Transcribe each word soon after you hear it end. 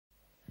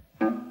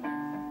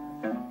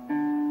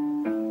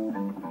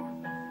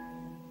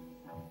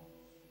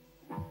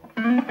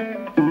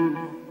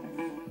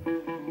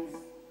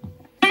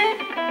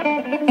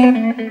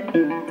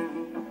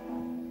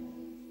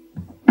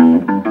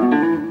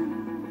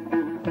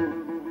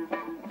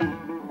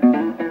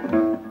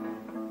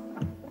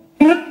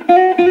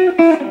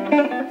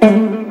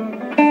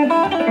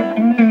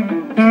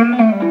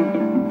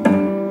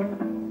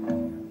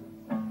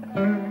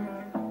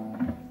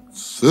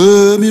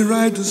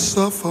to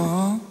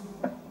suffer.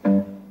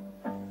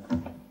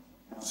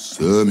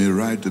 Serve me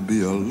right to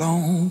be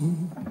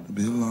alone, to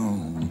be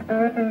alone.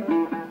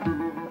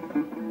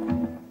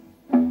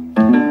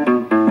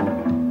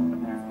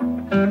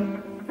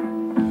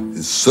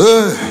 It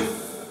serve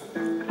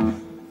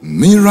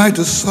me right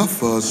to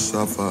suffer,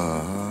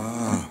 suffer.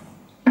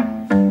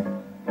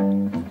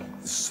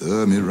 It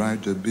serve me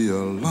right to be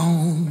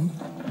alone,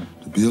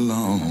 to be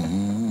alone.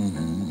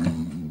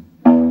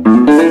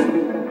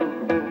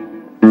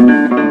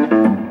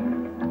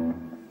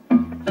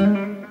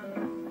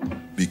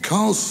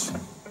 Because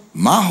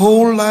my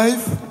whole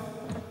life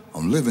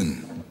I'm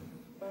living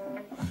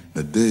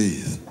the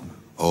days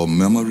of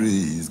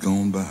memories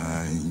gone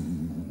by.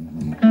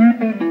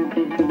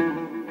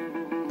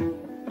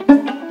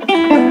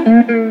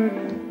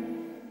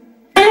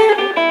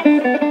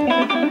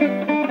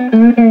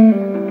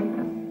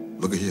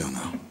 Look at here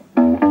now.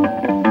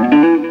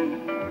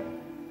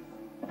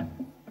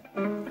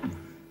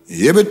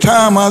 Every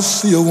time I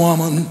see a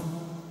woman,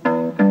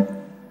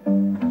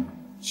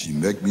 she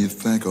makes me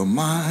think of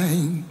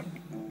mine.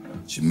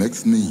 She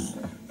makes me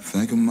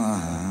think of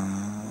mine.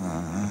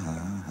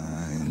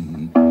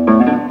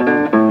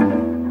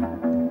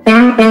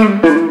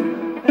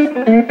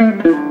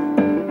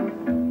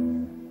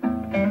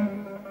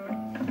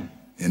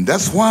 And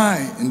that's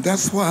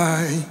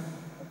why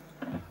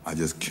I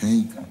just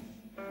can't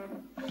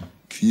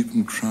keep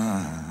from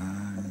crying.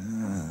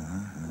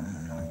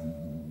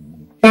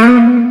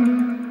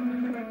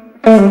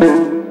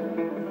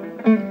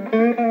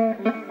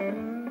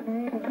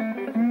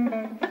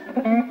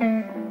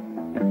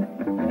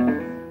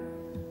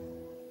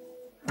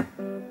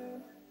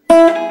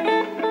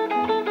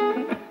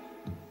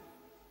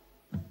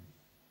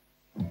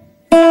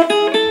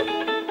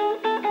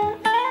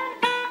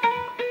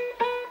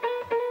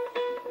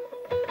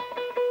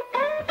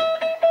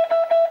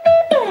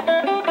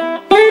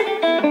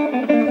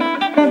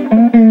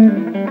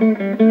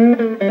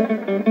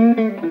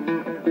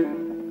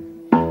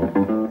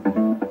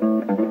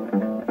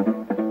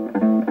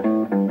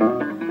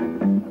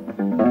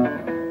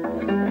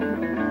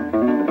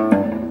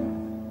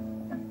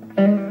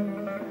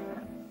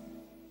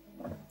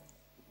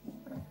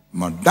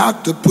 My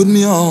doctor put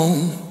me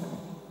on,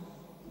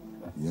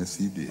 yes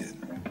he did,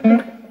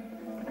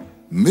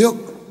 milk,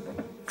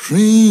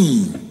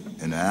 cream,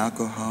 and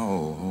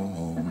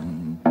alcohol.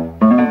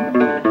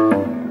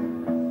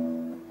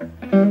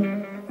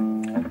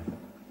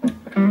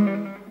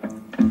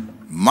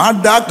 My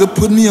doctor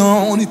put me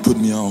on, he put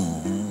me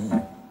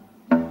on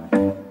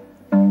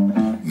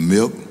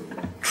milk,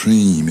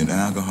 cream, and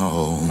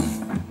alcohol.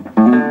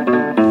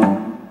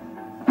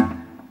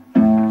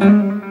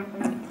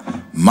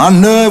 My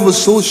nerve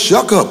was so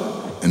shook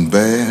up and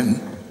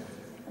bad,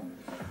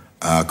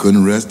 I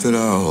couldn't rest at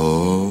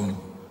all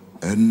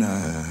at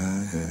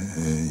night.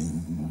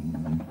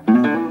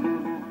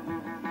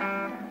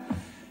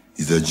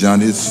 He said,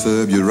 Johnny, it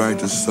served you right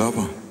to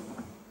suffer.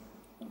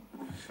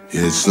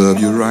 It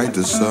served you right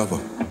to suffer.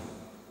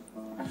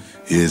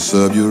 It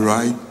served you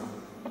right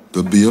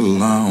to be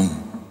alone,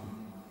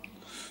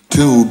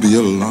 to be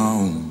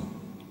alone.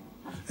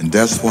 And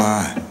that's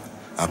why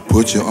I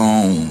put you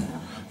on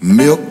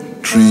milk,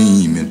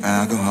 cream, and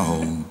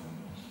alcohol.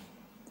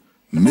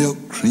 Milk,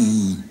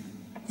 cream,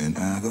 and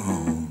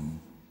alcohol.